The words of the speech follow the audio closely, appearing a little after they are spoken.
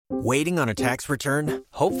Waiting on a tax return?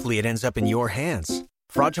 Hopefully it ends up in your hands.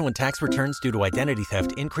 Fraudulent tax returns due to identity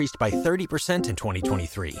theft increased by 30% in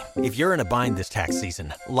 2023. If you're in a bind this tax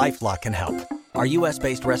season, LifeLock can help. Our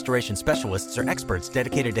U.S.-based restoration specialists are experts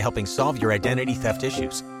dedicated to helping solve your identity theft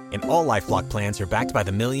issues. And all LifeLock plans are backed by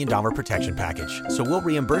the $1 Million Protection Package. So we'll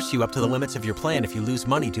reimburse you up to the limits of your plan if you lose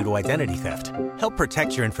money due to identity theft. Help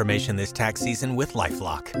protect your information this tax season with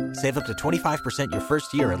LifeLock. Save up to 25% your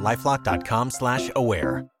first year at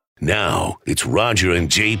LifeLock.com/aware. Now, it's Roger and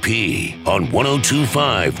JP on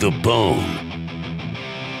 102.5 The Bone.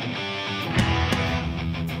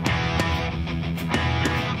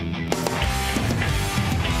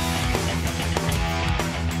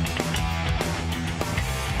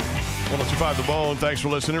 The Bone. Thanks for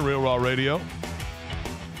listening. Real Raw Radio.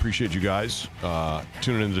 Appreciate you guys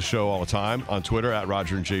tuning into the show all the time on Twitter at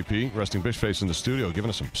Roger and JP. Resting bitch face in the studio, giving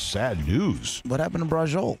us some sad news. What happened to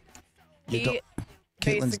Brajol?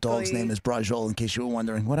 Caitlin's dog's name is Brajol, in case you were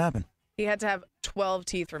wondering. What happened? He had to have 12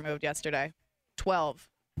 teeth removed yesterday. 12.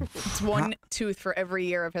 It's one tooth for every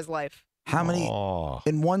year of his life. How many?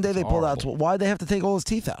 In one day they pulled out. Why'd they have to take all his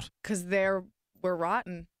teeth out? Because they were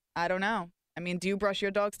rotten. I don't know. I mean, do you brush your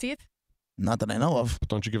dog's teeth? Not that I know of. But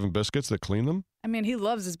don't you give him biscuits that clean them? I mean, he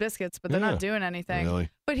loves his biscuits, but they're not doing anything. Really?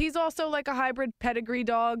 But he's also like a hybrid pedigree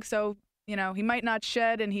dog, so, you know, he might not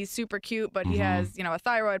shed and he's super cute, but he has, you know, a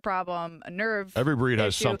thyroid problem, a nerve Every breed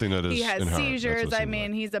has issue. something that is He has inherent. seizures. I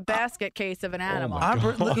mean, he's a basket case of an animal.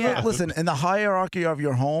 Listen, in the hierarchy of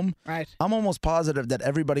your home, right. I'm almost positive that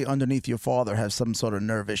everybody underneath your father has some sort of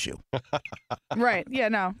nerve issue. Right. Yeah,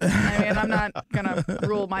 no. I mean, I'm not going to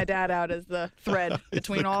rule my dad out as the thread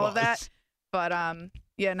between all of that. But,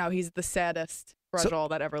 yeah, no, he's the saddest Brajol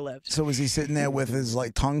that ever lived. So is he sitting there with his,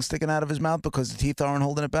 like, tongue sticking out of his mouth because the teeth aren't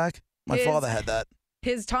holding it back? My father had that.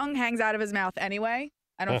 His tongue hangs out of his mouth anyway.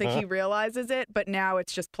 I don't think he realizes it, but now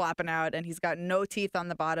it's just plopping out, and he's got no teeth on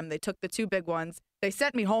the bottom. They took the two big ones. They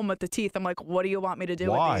sent me home with the teeth. I'm like, what do you want me to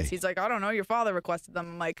do with these? He's like, I don't know. Your father requested them.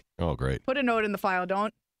 I'm like, oh, great. Put a note in the file.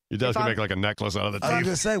 Don't. Your dad's going to make like a necklace out of the teeth. I was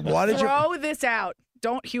going to say, why did you throw this out?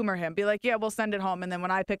 Don't humor him. Be like, yeah, we'll send it home. And then when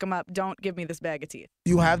I pick him up, don't give me this bag of teeth.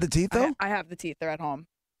 You have the teeth, though? I have the teeth. They're at home.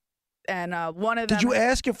 And one of them. Did you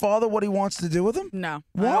ask your father what he wants to do with them? No.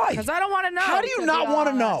 Why? Because I don't want to know. How do you not want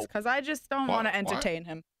to know? Because I just don't want to entertain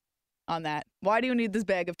him on that. Why do you need this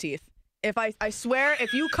bag of teeth? If I swear,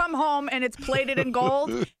 if you come home and it's plated in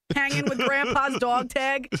gold, hanging with Grandpa's dog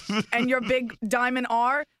tag and your big diamond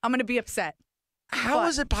R, I'm going to be upset. How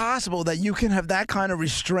is it possible that you can have that kind of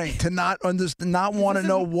restraint to not understand, not want to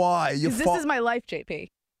know why? This is my life, JP.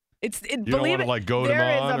 You don't want to like goad him on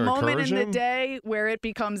there is a or moment encourage in him? the day where it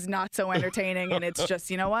becomes not so entertaining, and it's just,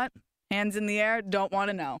 you know what? Hands in the air, don't want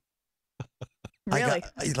to know. Really?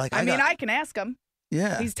 I can ask him.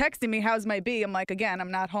 Yeah. He's texting me, how's my B? I'm like, again,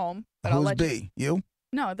 I'm not home. But I'll Who's let B? You?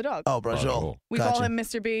 No, the dog. Oh, Brajol. We call him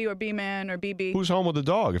Mr. B or B-Man or BB. Who's home with the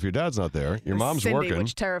dog if your dad's not there? Your mom's Cindy, working.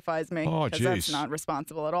 which terrifies me. Oh, because that's jeez. not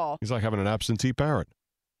responsible at all. He's like having an absentee parent.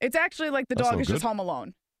 It's actually like the That's dog no is just good. home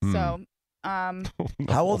alone. Hmm. So,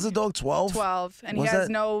 How old's the dog? 12? 12. And he has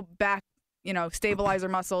no back, stabilizer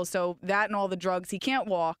muscles. So that and all the drugs. He can't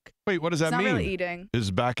walk. Wait, what does He's that not mean? really eating.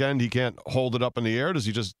 His back end, he can't hold it up in the air? Does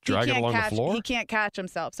he just drag it along the floor? He can't catch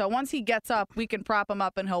himself. So once he gets up, we can prop him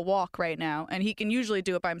up and he'll walk right now. And he can usually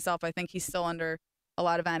do it by himself. I think he's still under a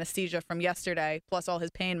lot of anesthesia from yesterday, plus all his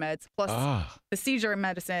pain meds, plus the seizure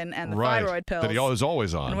medicine and the thyroid pills. That he is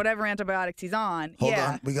always on. And whatever antibiotics he's on. Hold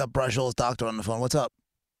on. We got Brajol's doctor on the phone. What's up?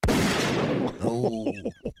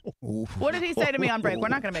 What did he say to me on break? We're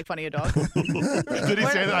not going to make fun of your dog. Did he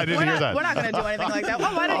say that? I didn't hear that. We're not going to do anything like that.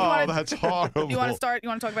 Well, why don't you want to? That's horrible. You want to start? You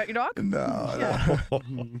want to talk about your dog? No. Yeah.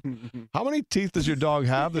 How many teeth does your dog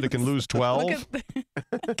have that it can lose 12?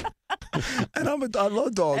 And I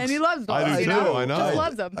love dogs. And he loves dogs. I do too. I know. He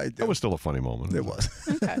loves them. That was still a funny moment. It was.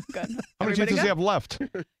 Okay, good. How many teeth does he have left?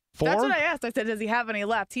 4? That's what I asked. I said, does he have any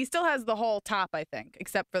left? He still has the whole top, I think,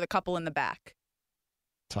 except for the couple in the back.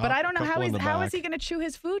 But I don't know how is he going to chew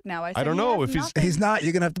his food now? I don't know if he's not.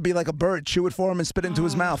 You're going to have to be like a bird, chew it for him and spit it into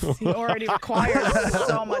his mouth. He already requires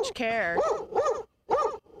so much care.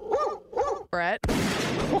 Brett?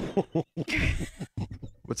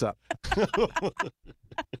 What's up?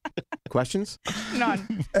 Questions?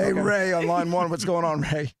 None. Hey, Ray on line 1. What's going on,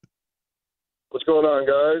 Ray? What's going on,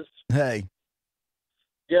 guys? Hey.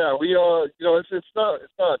 Yeah, we it's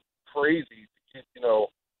not crazy to keep,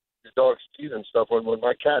 your dog's teeth and stuff. When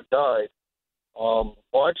my cat died,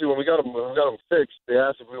 actually when we got him fixed, they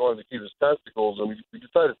asked if we wanted to keep his testicles, and we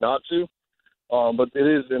decided not to. But it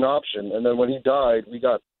is an option. And then when he died, we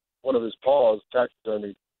got one of his paws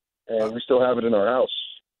taxidermied, and we still have it in our house.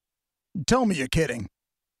 Tell me you're kidding.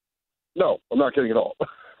 No, I'm not kidding at all.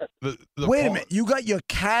 Wait a minute. You got your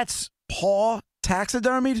cat's paw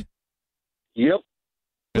taxidermied? Yep.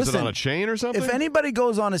 Is it Listen, on a chain or something? If anybody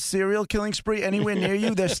goes on a serial killing spree anywhere near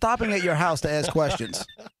you, they're stopping at your house to ask questions.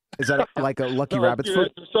 Is that like a lucky No, rabbit's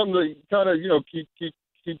foot? It's something that kind of,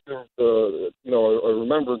 keep the a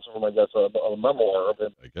remembrance of him, I guess, a memoir of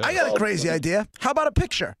him. I got a crazy idea. How about a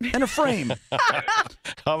picture in a frame?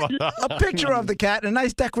 A picture of the cat in a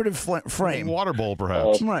nice decorative frame. Water bowl,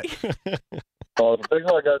 perhaps. Right. Thanks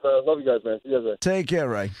a lot, guys. I love you guys, man. See you guys later. Take care,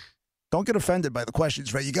 Ray. Don't get offended by the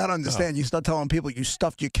questions, Ray. You got to understand, you start telling people you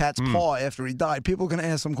stuffed your cat's paw after he died, people are going to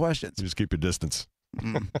ask some questions. You just keep your distance.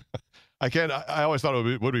 I always thought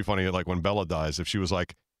it would be funny, like when Bella dies, if she was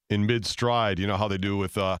like in mid-stride, you know how they do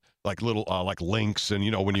with like little like lynx, and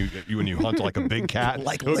when you hunt like a big cat,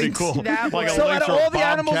 like it would lynx. be cool. Like So a lynx out of or a all the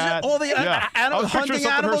animals, bobcat. hunting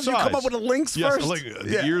animals, you come up with a lynx Yes, first? like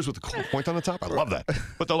the ears with the cool point on the top. I love that.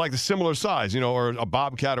 But they're like the similar size, or a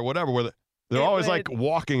bobcat or whatever, where they're always like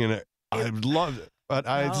walking in it. I love it, but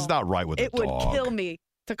it's not right with it a dog. It would kill me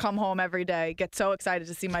to come home every day, get so excited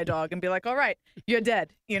to see my dog, and be like, "All right, you're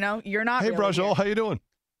dead. You're not." Hey, really Brajol, here." how you doing?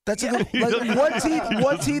 That's a good, like,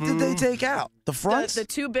 what teeth did they take out? The fronts? The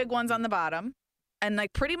two big ones on the bottom, and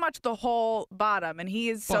like pretty much the whole bottom. And he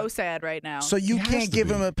is so sad right now. So you can't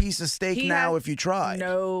give him a piece of steak now if you try.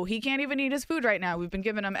 No, he can't even eat his food right now. We've been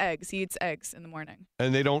giving him eggs. He eats eggs in the morning.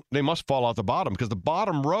 And they must fall out the bottom, because the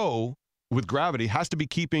bottom row with gravity has to be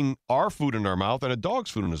keeping our food in our mouth and a dog's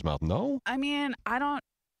food in his mouth. No? I mean,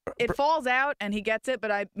 it falls out and he gets it,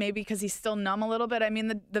 but maybe because he's still numb a little bit. I mean,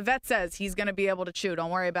 the vet says he's going to be able to chew.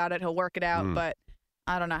 Don't worry about it. He'll work it out, but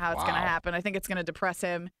I don't know how it's going to happen. I think it's going to depress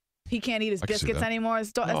him. He can't eat his biscuits anymore. It's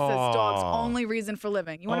his dog's only reason for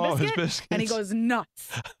living. You want a biscuit? His biscuits. And he goes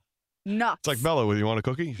nuts. Nuts. It's like Bella, you want a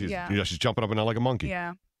cookie? She's jumping up and down like a monkey.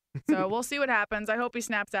 Yeah. So we'll see what happens. I hope he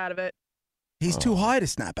snaps out of it. He's too high to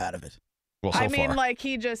snap out of it. Well, so I mean, far. like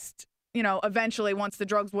he just, eventually once the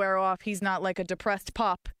drugs wear off, he's not like a depressed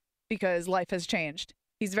pup because life has changed.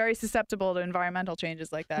 He's very susceptible to environmental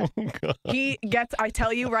changes like that. I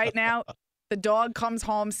tell you right now, the dog comes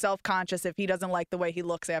home self-conscious if he doesn't like the way he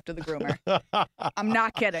looks after the groomer. I'm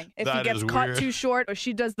not kidding. If he gets cut too short or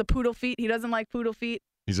she does the poodle feet, he doesn't like poodle feet.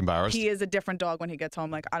 He's embarrassed. He is a different dog when he gets home.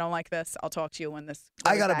 Like, I don't like this. I'll talk to you when this.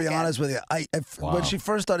 I got to be honest with you. When she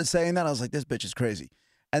first started saying that, I was like, this bitch is crazy.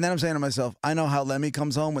 And then I'm saying to myself, I know how Lemmy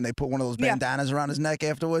comes home when they put one of those bandanas around his neck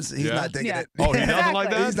afterwards. He's not digging it. Oh, he doesn't like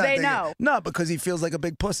that? He's not They digging know. it. No, because he feels like a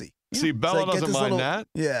big pussy. See, Bella like, doesn't mind that.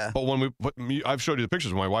 Yeah. But when I've showed you the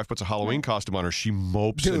pictures. When my wife puts a Halloween costume on her, she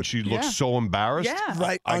mopes and she looks so embarrassed. Yeah.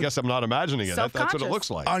 Right. I guess I'm not imagining it. That's what it looks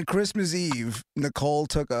like. On Christmas Eve, Nicole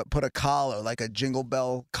put a collar, like a Jingle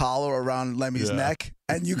Bell collar around Lemmy's neck.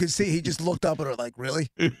 And you could see he just looked up at her like, really?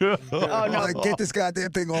 Oh, no. Like, get this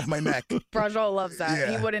goddamn thing off my neck. Brajol loves that.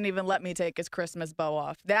 Yeah. He wouldn't even let me take his Christmas bow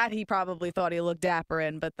off. That he probably thought he looked dapper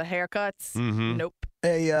in, but the haircuts, nope.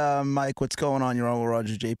 Hey, Mike, what's going on? You're on with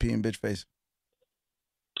Roger, JP, and Bitchface.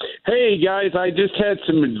 Hey, guys, I just had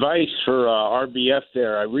some advice for RBF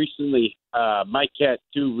there. I recently, my cat,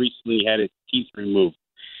 too, recently had its teeth removed.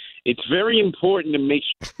 It's very important to make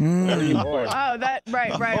sure. Very important. Oh, that,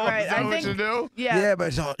 right. Is that I what think, you do? Yeah,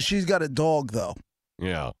 but she's got a dog, though.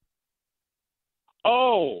 Yeah.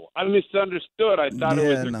 Oh, I misunderstood. I thought it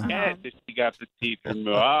was her no. cat that she got the teeth removed.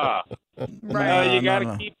 Ah. right. You got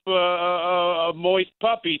to keep a moist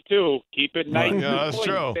puppy, too. Keep it nice and Yeah, that's moist.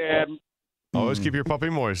 true. And Always keep your puppy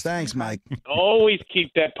moist. Thanks, Mike. always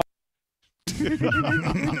keep that puppy.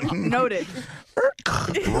 Noted.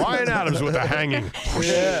 Ryan Adams with the hanging.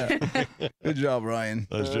 Yeah. Good job, Ryan.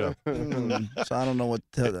 Nice job. So I don't know what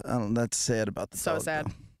that's sad about the So dog, sad.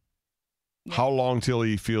 though. How long till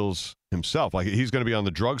he feels himself? Like he's going to be on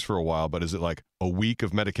the drugs for a while, but is it like a week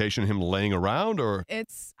of medication, him laying around, or?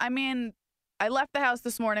 I left the house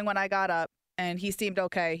this morning when I got up, and he seemed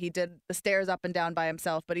okay. He did the stairs up and down by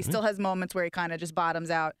himself, but he still has moments where he kind of just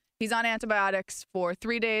bottoms out. He's on antibiotics for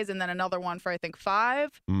 3 days and then another one for, I think, 5.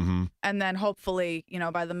 Mm-hmm. And then hopefully,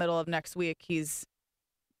 by the middle of next week, he's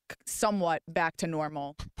somewhat back to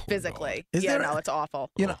normal physically. Is Yeah, there- no, it's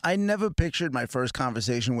awful. I never pictured my first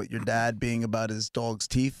conversation with your dad being about his dog's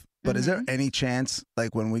teeth. But is there any chance,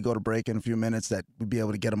 like when we go to break in a few minutes, that we'd be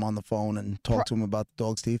able to get him on the phone and talk to him about the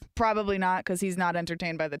dog's teeth? Probably not, because he's not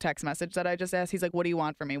entertained by the text message that I just asked. He's like, "What do you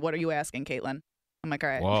want from me? What are you asking, Caitlin?" I'm like, "All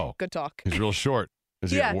right, Whoa. good talk." He's real short.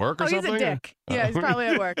 Is he at work or something? He's a dick. Yeah, he's probably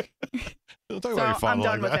at work. Don't talk So about your father I'm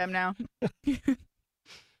done like with that. him now.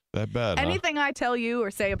 That bad, huh? Anything I tell you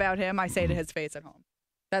or say about him, I say to his face at home.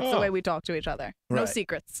 That's the Oh. way we talk to each other. No Right.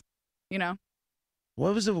 secrets.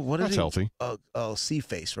 What was it? What That's did he? healthy. Oh,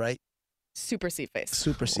 C-face, right? Super C face.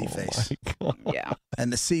 Super C face. Yeah.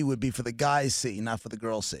 And the C would be for the guy's C, not for the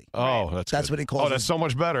girl's C. Oh, That's what he calls. Oh, that's so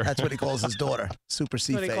much better. That's what he calls his daughter. Super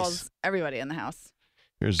C That's what face. he calls everybody in the house.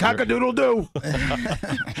 Here's Cock-a-doodle-doo.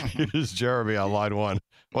 Here's Jeremy on line 1.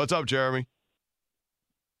 What's up, Jeremy?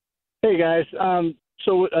 Hey guys,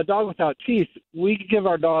 so a dog without teeth, we give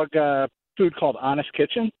our dog food called Honest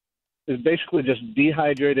Kitchen. It's basically just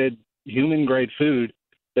dehydrated human grade food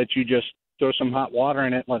that you just throw some hot water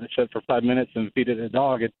in it, let it sit for 5 minutes, and feed it to the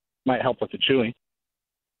dog. It might help with the chewing.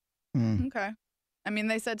 Okay. I mean,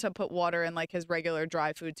 they said to put water in like his regular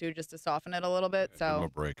dry food too, just to soften it a little bit. Give him So a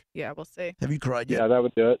break. yeah, we'll see. Have you cried yet? Yeah, that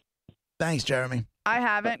would do it. Thanks, Jeremy. I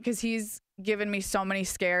haven't, because he's given me so many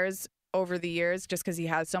scares over the years, just because he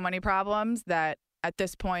has so many problems that at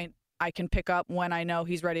this point I can pick up when I know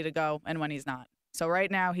he's ready to go and when he's not. So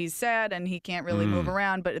right now he's sad and he can't really move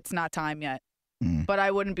around, but it's not time yet. But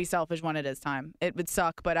I wouldn't be selfish when it is time. It would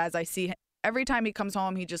suck, but as I see every time he comes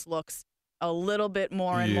home, he just looks a little bit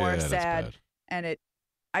more and more that's sad. bad. And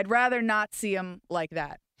I'd rather not see him like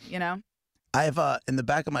that, you know? I have in the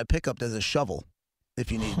back of my pickup. There's a shovel. If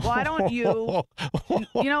you need. Well, I don't you know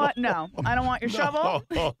what? No, I don't want your shovel.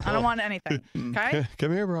 I don't want anything. Okay?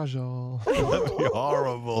 Come here, Rajal. That'd be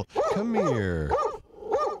horrible. Come here.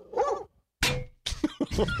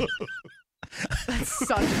 That's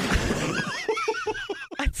such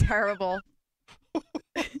a terrible,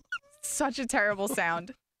 such a terrible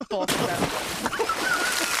sound. Both of them.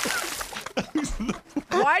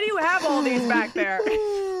 Why do you have all these back there?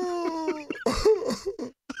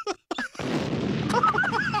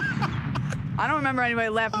 I don't remember anybody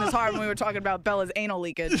laughing this hard when we were talking about Bella's anal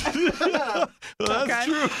leakage. That's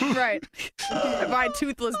true. Right. My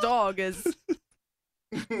toothless dog is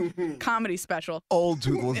comedy special. Old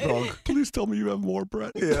toothless dog. Please tell me you have more,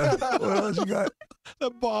 Brett. Yeah. What else you got?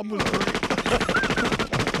 That bomb was great.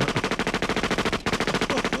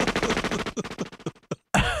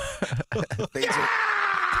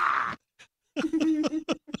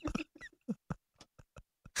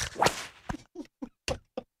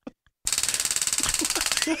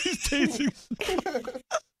 He's tasting.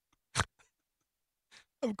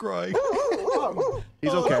 I'm crying.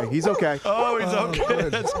 He's okay. He's okay. Oh, he's okay.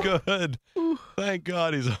 That's good. Thank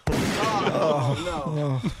God he's okay.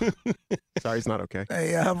 Oh, no. Sorry, he's not okay.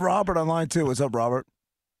 Hey, I have Robert on line 2. What's up, Robert?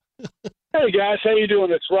 Hey guys, how you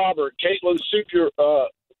doing? It's Robert, Caitlin's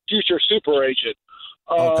future super agent.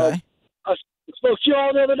 Okay. I spoke to you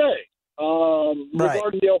all the other day Right.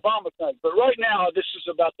 regarding the Obama thing, but right now this is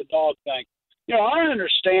about the dog thing. You know, I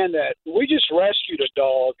understand that we just rescued a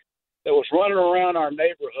dog that was running around our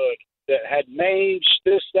neighborhood that had mange,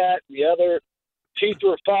 this, that, and the other. Teeth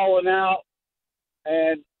were falling out,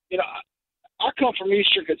 and you know, I come from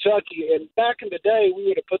Eastern Kentucky, and back in the day we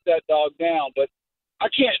would have put that dog down, but I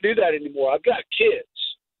can't do that anymore. I've got kids.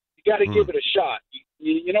 You got to give it a shot.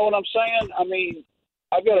 You know what I'm saying? I mean,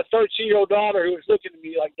 I've got a 13-year-old daughter who's looking at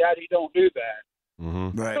me like, Daddy, don't do that.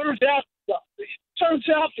 Mm-hmm. Right. Turns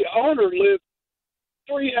out the owner lived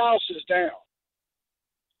 3 houses down.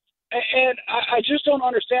 And I just don't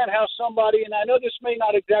understand how somebody, and I know this may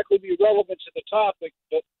not exactly be relevant to the topic,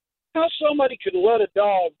 but how somebody could let a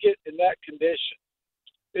dog get in that condition.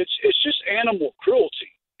 It's just animal cruelty.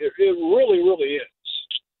 It really, really is.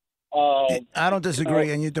 I don't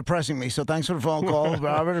disagree, and you're depressing me. So thanks for the phone call,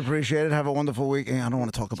 Robert. Appreciate it. Have a wonderful week. I don't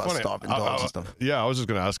want to talk about Funny. starving dogs and stuff. Yeah, I was just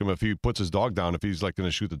going to ask him if he puts his dog down, if he's like going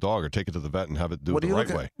to shoot the dog or take it to the vet and have it do it the right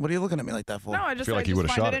way. What are you looking at me like that for? No, I just feel like he just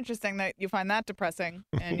would've find shot it it. interesting that you find that depressing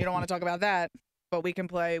and you don't want to talk about that. But we can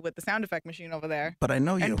play with the sound effect machine over there But I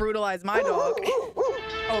know you. and brutalize my dog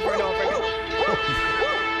over and over again.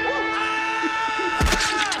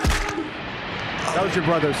 That was your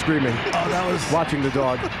brother screaming. Oh, that was Watching the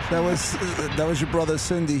dog. that was your brother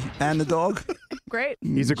Cindy and the dog. Great.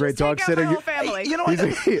 He's a great Just dog take out sitter. my whole family. You know what?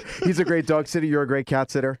 He's a great dog sitter. You're a great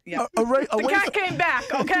cat sitter. Yeah. Away The cat came back,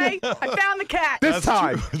 okay? I found the cat. This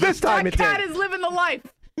time That it cat did. is living the life.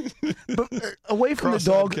 away from the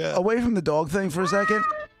Cross-eyed dog. cat. Away from the dog thing for a second.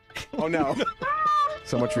 Oh no.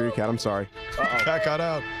 So much for your cat. I'm sorry. Cat got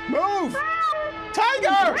out. Move,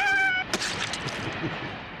 Tiger.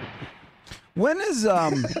 When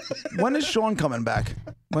is Sean coming back?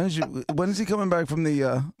 When is he coming back from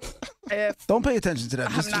the? If Don't pay attention to that.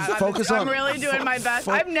 I'm Just not, focus I'm on. really doing my best.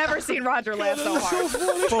 fo- I've never seen Roger laugh so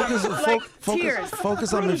hard. Tears.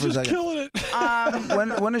 Focus on me for a second. Killing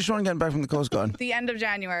it. When is Sean getting back from the Coast Guard? The end of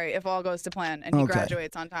January, if all goes to plan, and he Okay.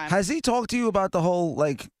 graduates on time. Has he talked to you about the whole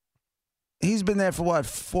like? He's been there for what?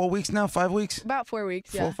 4 weeks now? 5 weeks? About 4 weeks,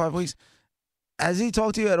 4 yeah. or 5 weeks. Has he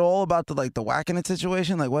talked to you at all about the whacking it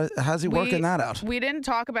situation? Like, how's he working that out? We didn't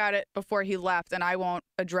talk about it before he left, and I won't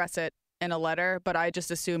address it in a letter, but I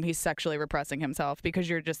just assume he's sexually repressing himself because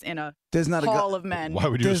you're just in a There's not hall a of men. Why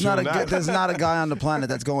would you assume that? There's not a guy on the planet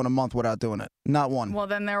that's going a month without doing it. Not one. Well,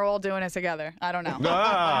 then they're all doing it together. I don't know.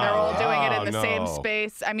 Ah, they're all doing it in the same no.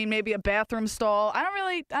 space. I mean, maybe a bathroom stall. I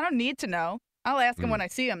don't need to know. I'll ask him when I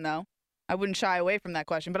see him, though. I wouldn't shy away from that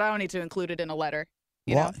question, but I don't need to include it in a letter.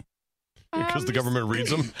 You know? Because the government reads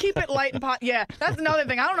them? Keep it light and Yeah, that's another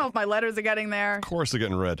thing. I don't know if my letters are getting there. Of course they're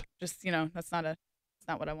getting read. Just, that's not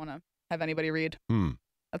what I want to have anybody read. Hmm.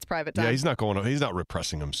 That's private time. Yeah, he's not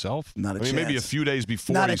repressing himself. Not a I mean, maybe a chance. few days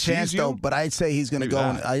before Not he a chance, sees you. though, but I'd say he's going to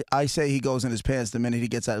Maybe go. that. I say he goes in his pants the minute he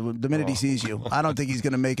gets out. The minute he sees you. I don't think he's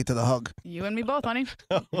going to make it to the hug. You and me both, honey.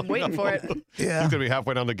 I'm waiting for it. Yeah. He's going to be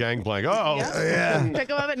halfway down the gangplank. Oh, Yeah. Pick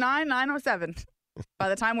him up at 9:07. By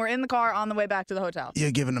the time we're in the car on the way back to the hotel.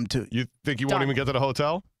 You're giving him two. You think you won't Done. even get to the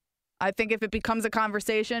hotel? I think if it becomes a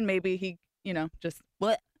conversation, maybe he, just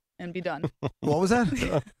what and be done. What was that?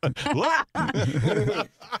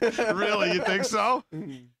 Really? You think so?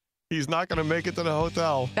 He's not going to make it to the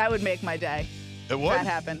hotel. That would make my day. It If would? that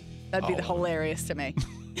happened. That'd be hilarious to me.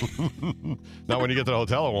 Not when you get to the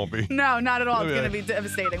hotel, it won't be. No, not at all. It's Yeah. going to be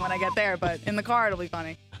devastating when I get there, but in the car, it'll be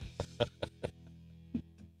funny.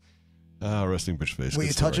 Resting bitch face. Will Good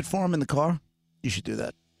you touch story. it for him in the car? You should do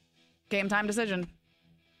that. Game time decision.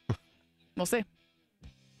 We'll see.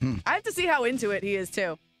 Hmm. I have to see how into it he is,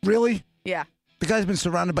 too. Really? Yeah. The guy's been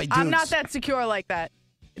surrounded by dudes. I'm not that secure like that.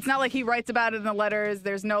 It's not like he writes about it in the letters.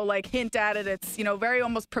 There's no hint at it. It's, very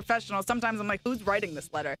almost professional. Sometimes I'm like, who's writing this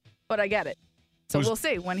letter? But I get it. So we'll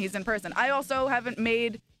see when he's in person. I also haven't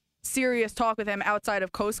made serious talk with him outside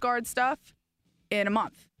of Coast Guard stuff in a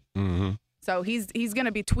month. Mm-hmm. So he's going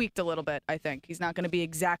to be tweaked a little bit, I think. He's not going to be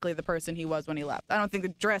exactly the person he was when he left. I don't think a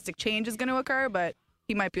drastic change is going to occur, but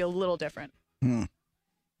he might be a little different. You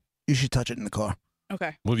should touch it in the car.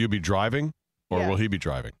 Okay. Will you be driving or Yeah. will he be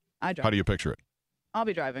driving? I drive. How do you picture it? I'll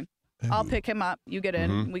be driving. I'll pick him up. You get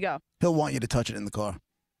in. We go. He'll want you to touch it in the car.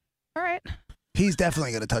 All right. He's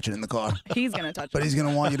definitely going to touch it in the car. He's going to touch But it. he's going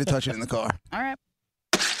to want you to touch it in the car. All right.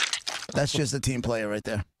 That's just a team player right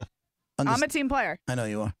there. I'm a team player. I know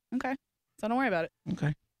you are. Okay. So don't worry about it.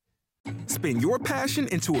 Okay. Spin your passion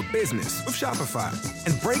into a business with Shopify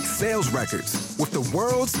and break sales records with the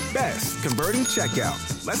world's best converting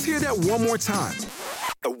checkout. Let's hear that one more time.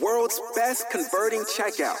 The world's best converting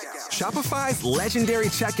checkout. Shopify's legendary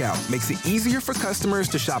checkout makes it easier for customers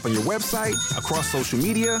to shop on your website, across social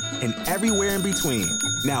media, and everywhere in between.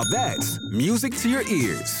 Now that's music to your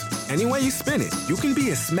ears. Any way you spin it, you can be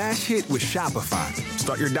a smash hit with Shopify.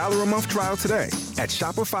 Start your $1 a month trial today at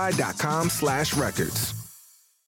shopify.com/records.